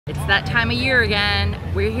It's that time of year again.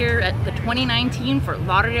 We're here at the 2019 Fort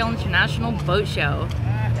Lauderdale International Boat Show.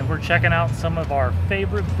 And we're checking out some of our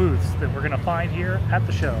favorite booths that we're gonna find here at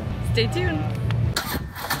the show. Stay tuned.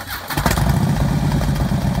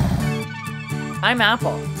 I'm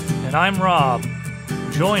Apple. And I'm Rob.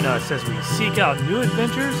 Join us as we seek out new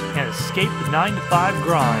adventures and escape the 9-to-5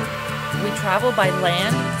 grind. We travel by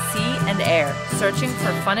land, sea, and air, searching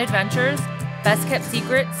for fun adventures, best-kept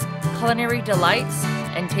secrets, culinary delights,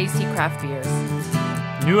 and tasty craft beers.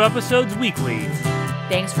 New episodes weekly.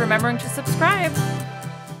 Thanks for remembering to subscribe. It's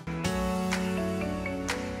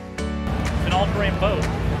an all-terrain boat.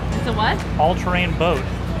 It's a what? All-terrain boat.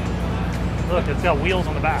 Look, it's got wheels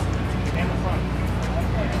on the back and the front.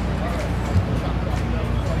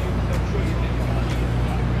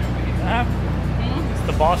 It's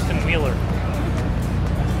the Boston Wheeler.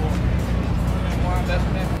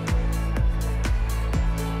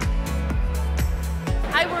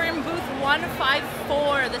 Hi, we're in booth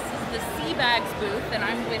 154. This is the Sea Bags booth, and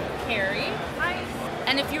I'm with Carrie. Hi.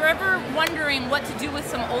 And if you're ever wondering what to do with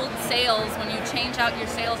some old sails when you change out your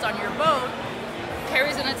sails on your boat,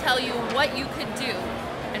 Carrie's gonna tell you what you could do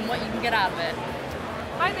and what you can get out of it.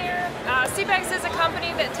 Hi there. Sea Bags is a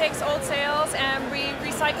company that takes old sails and we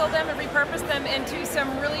recycle them and repurpose them into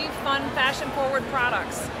some really fun, fashion-forward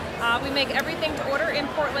products. We make everything to order in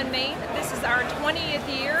Portland, Maine. This is our 20th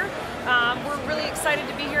year. We're really excited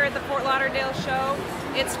to be here at the Fort Lauderdale show.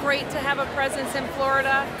 It's great to have a presence in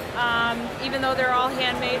Florida, even though they're all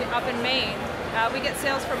handmade up in Maine. We get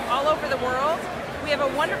sails from all over the world. We have a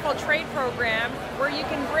wonderful trade program where you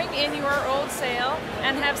can bring in your old sail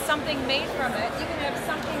and have something made from it. You can have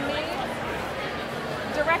something made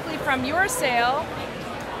directly from your sail,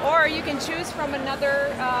 or you can choose from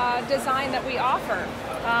another design that we offer.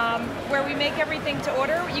 Where we make everything to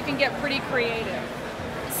order, you can get pretty creative.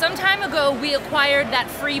 Some time ago, we acquired that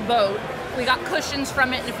free boat. We got cushions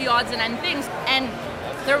from it and a few odds and end things, and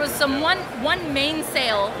there was one main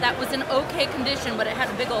sail that was in okay condition, but it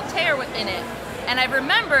had a big old tear in it. And I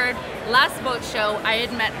remembered last boat show I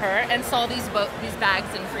had met her and saw these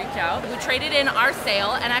bags and freaked out. We traded in our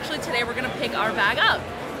sail, and actually today we're gonna pick our bag up.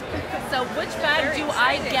 So which bag do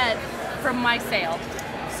I get from my sail?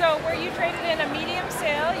 So where you traded in a medium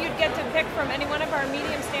sail, you'd get to pick from any one of our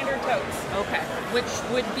medium standard totes. Okay, which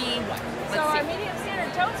would be what? So our medium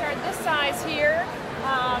standard totes are this size here.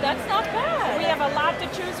 That's not bad. We have a lot to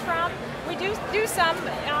choose from. We do some.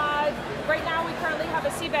 Right now we currently have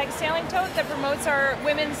a Sea Bag sailing tote that promotes our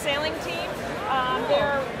women's sailing team.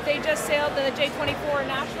 They just sailed the J24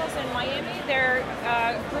 Nationals in Miami. They're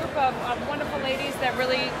a group of wonderful ladies that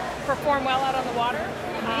really perform well out on the water.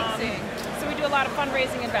 Amazing. So we do a lot of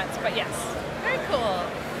fundraising events, but yes. Very cool.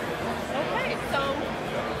 Okay, so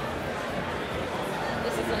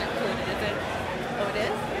this isn't included, is it? Oh, it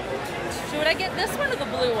is? Should I get this one or the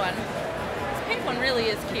blue one? This pink one really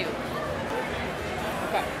is cute.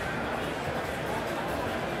 Okay.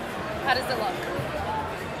 How does it look?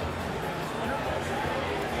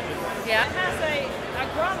 Yeah? It has a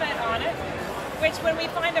grommet on it, which when we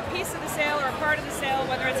find a piece of the sail or a part of the sail,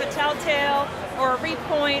 whether it's a telltale or a reef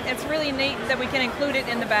point, it's really neat that we can include it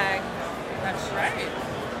in the bag. That's right.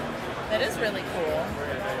 That is really cool.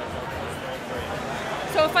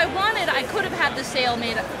 So if I wanted, I could have had the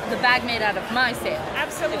bag made out of my sail.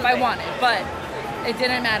 Absolutely. If I wanted, but it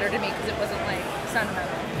didn't matter to me because it wasn't like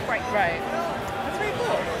sentimental. Right. Right. That's very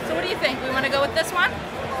cool. So what do you think? We want to go with this one?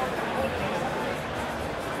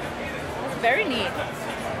 That's very neat.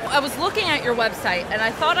 I was looking at your website and I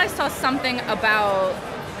thought I saw something about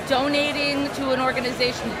donating to an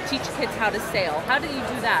organization to teach kids how to sail. How do you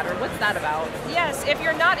do that, or what's that about? Yes, if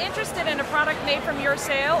you're not interested in a product made from your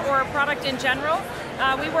sail or a product in general,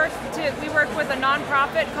 we work with a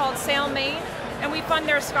nonprofit called Sail Maine, and we fund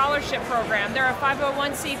their scholarship program. They're a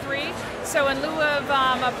 501c3, so in lieu of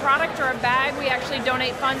a product or a bag, we actually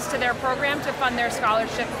donate funds to their program to fund their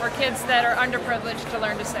scholarship for kids that are underprivileged to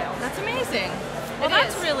learn to sail. That's amazing. Well,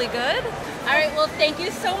 that's really good. All right, well, thank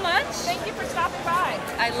you so much. Thank you for stopping by.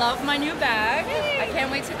 I love my new bag. Hey. I can't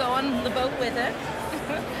wait to go on the boat with it.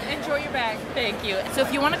 Enjoy your bag. Thank you. So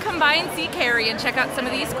if you want to come by and see Carrie and check out some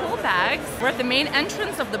of these cool bags, we're at the main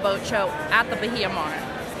entrance of the boat show at the Bahia Mar,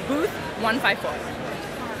 booth 154.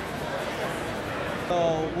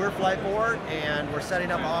 So we're Flipboard, and we're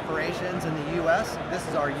setting up operations in the U.S. This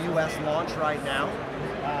is our U.S. launch right now.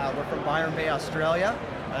 We're from Byron Bay, Australia.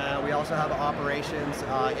 We also have operations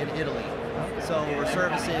in Italy. So we're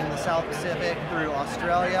servicing the South Pacific through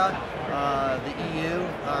Australia, the EU,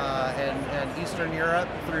 and Eastern Europe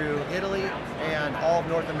through Italy, and all of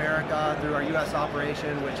North America through our U.S.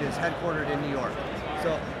 operation, which is headquartered in New York.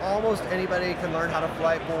 So almost anybody can learn how to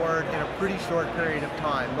flight board in a pretty short period of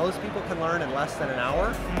time. Most people can learn in less than an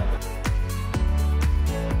hour.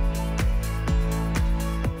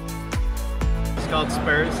 It's called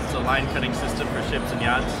FLIBS. It's a line cutting system for ships and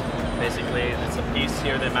yachts. Basically, it's a piece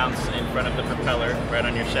here that mounts in front of the propeller right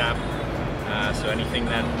on your shaft. So anything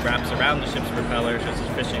that wraps around the ship's propeller, such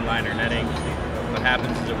as fishing line or netting, what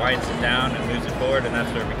happens is it winds it down and moves it forward, and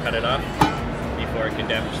that's where we cut it off before it can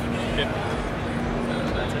damage the ship.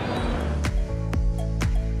 So that's it.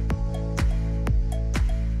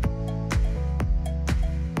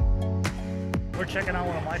 We're checking out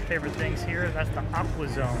one of my favorite things here. That's the Aqua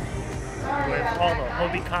Zone, with all the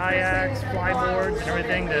Hobie kayaks, flyboards, and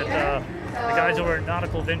everything that the guys over at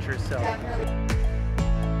Nautical Ventures sell.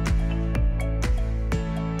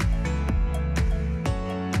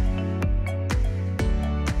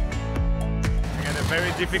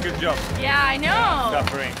 Very difficult job. Yeah, I know.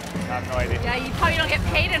 Suffering. I have no idea. Yeah, you probably don't get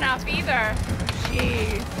paid enough either.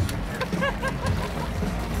 Jeez.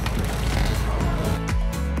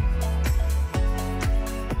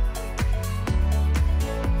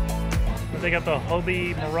 They got the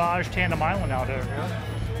Hobie Mirage Tandem Island out here.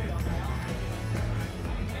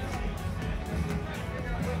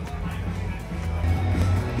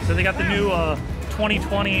 So they got the new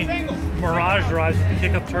 2020 Mirage drives with the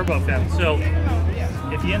kick-up turbo fin. So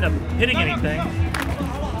if you end up hitting anything,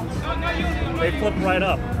 they flip right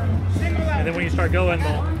up. And then when you start going,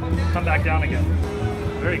 they'll come back down again.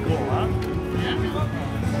 Very cool, huh?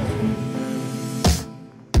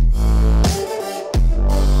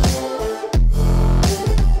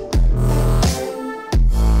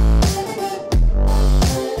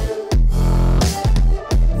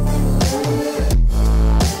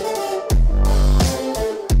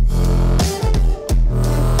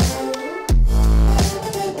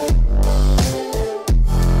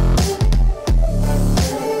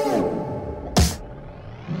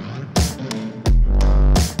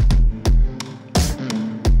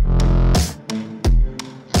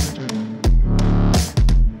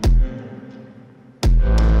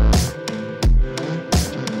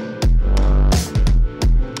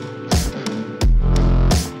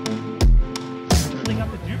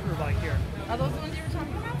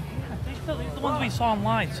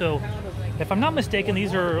 Online. So if I'm not mistaken,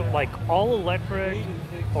 these are like all electric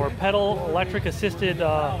or pedal electric assisted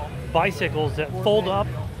bicycles that fold up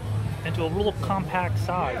into a real compact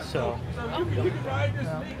size. So I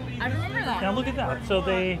remember that. now look at that. So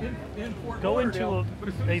they go into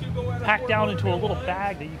they pack down into a little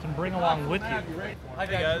bag that you can bring along with you. Hi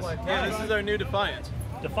guys. Yeah, this is our new Defiant.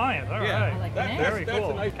 Defiant, all right. Like Very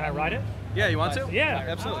cool. Can I ride it? Yeah, you want to? Yeah,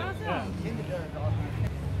 absolutely. Yeah.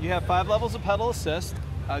 You have 5 levels of pedal assist,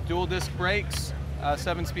 dual disc brakes,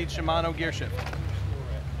 7-speed Shimano gear shift.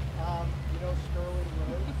 Wow.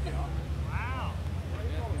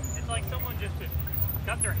 It's like someone just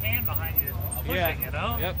got their hand behind you pushing, you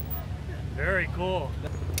know? Yep. Very cool.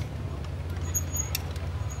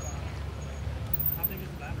 How big is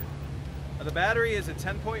the battery? The battery is a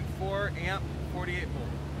 10.4 amp, 48 volt.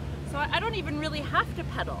 So I don't even really have to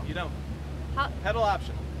pedal. You don't. How, Pedal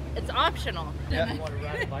optional. it's optional. Yeah.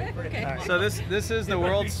 Okay. So this is the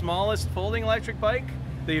world's smallest folding electric bike.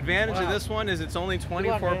 The advantage of this one is it's only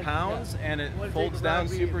 24 pounds and it folds down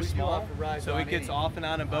super small, so it gets off and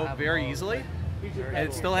on a boat very easily.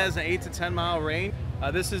 It still has an 8 to 10 mile range.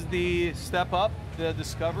 This is the Step Up, the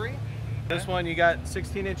Discovery. This one you got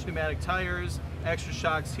 16-inch pneumatic tires, extra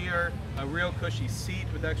shocks here, a real cushy seat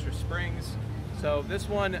with extra springs. So this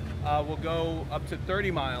one will go up to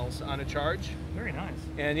 30 miles on a charge. Very nice.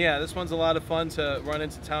 And yeah, this one's a lot of fun to run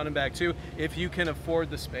into town and back too, if you can afford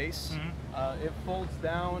the space. It folds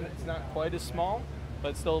down, it's not quite as small,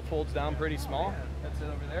 but still folds down pretty small. That's it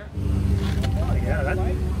over there. Oh yeah,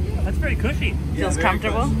 that's very cushy. Feels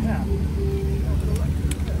comfortable? Yeah.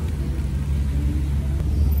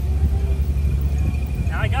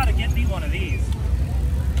 Now I gotta get me one of these.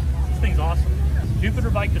 This thing's awesome. Jupiter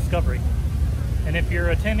Bike Discovery. And if you're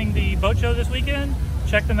attending the boat show this weekend,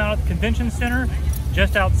 check them out at the convention center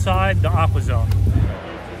just outside the Aqua Zone.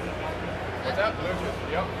 What's that?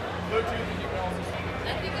 Bluetooth? Yep. Bluetooth, and you can also see.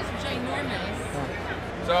 That thing is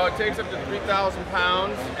ginormous. So it takes up to 3,000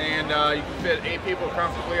 pounds, and you can fit 8 people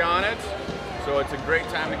comfortably on it. So it's a great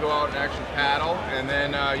time to go out and actually paddle, and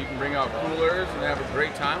then you can bring out coolers and have a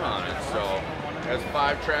great time on it. So it has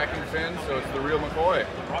 5 tracking fins, so it's the real McCoy.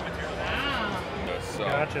 Wow. So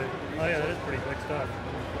Gotcha. Oh yeah, that is pretty quick stuff.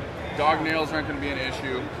 dog nails aren't going to be an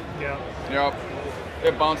issue. Yeah. Yep.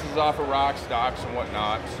 It bounces off of rocks, docks, and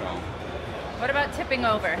whatnot. So. What about tipping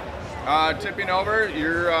over? Tipping over,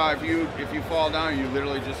 you're if you fall down, you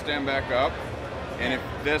literally just stand back up, And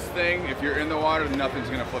if you're in the water, nothing's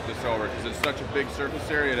gonna flip this over because it's such a big surface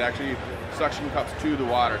area. It actually suction cups to the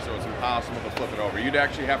water, so it's impossible to flip it over. You'd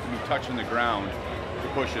actually have to be touching the ground to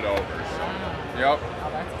push it over. So, yep. Oh,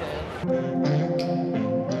 that's good.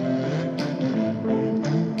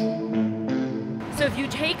 So if you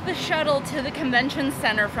take the shuttle to the convention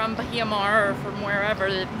center from Bahia Mar or from wherever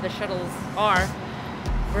the shuttles are,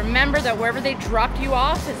 remember that wherever they dropped you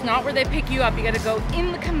off is not where they pick you up. You gotta go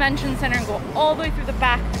in the convention center and go all the way through the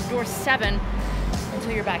back to door 7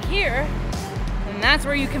 until you're back here. And that's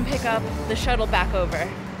where you can pick up the shuttle back over.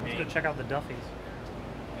 Let's go check out the Duffys.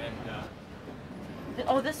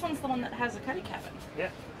 Oh, this one's the one that has a cuddy cabin.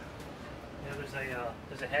 Yeah. Yeah, there's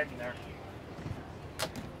a head in there.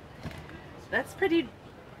 That's pretty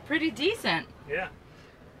decent. Yeah.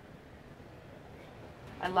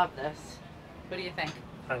 I love this. What do you think?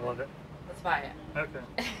 I love it. Let's buy it.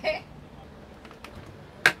 Okay.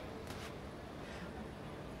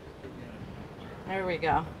 There we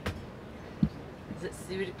go.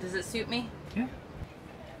 Does it suit me? Yeah.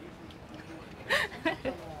 So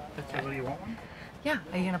what do you want one? Yeah.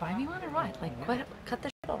 Are you gonna buy me one or what? Like, cut the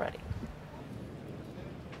shit already.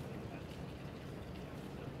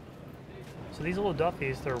 So these little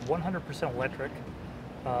Duffys, they're 100% electric.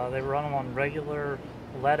 They run them on regular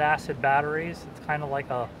lead acid batteries. It's kind of like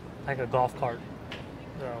a golf cart.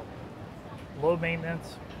 So low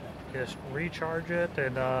maintenance. Just recharge it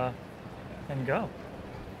and go.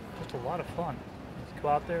 Just a lot of fun. Just go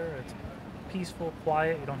out there. It's peaceful,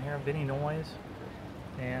 quiet. You don't hear any noise,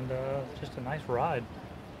 and just a nice ride.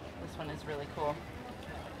 This one is really cool.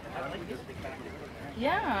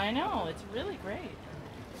 Yeah, I know. It's really great.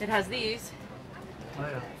 It has these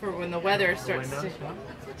for when the weather starts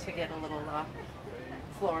to get a little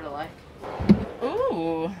Florida-like.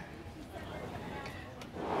 Ooh.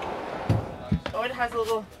 Oh, it has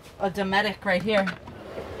a Dometic right here.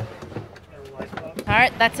 All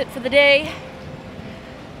right, that's it for the day.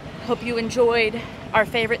 Hope you enjoyed our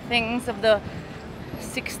favorite things of the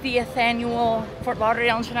 60th annual Fort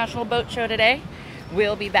Lauderdale International Boat Show today.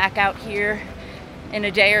 We'll be back out here in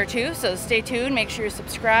a day or two, so stay tuned. Make sure you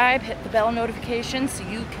subscribe, hit the bell notification so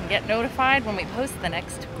you can get notified when we post the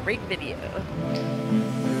next great video.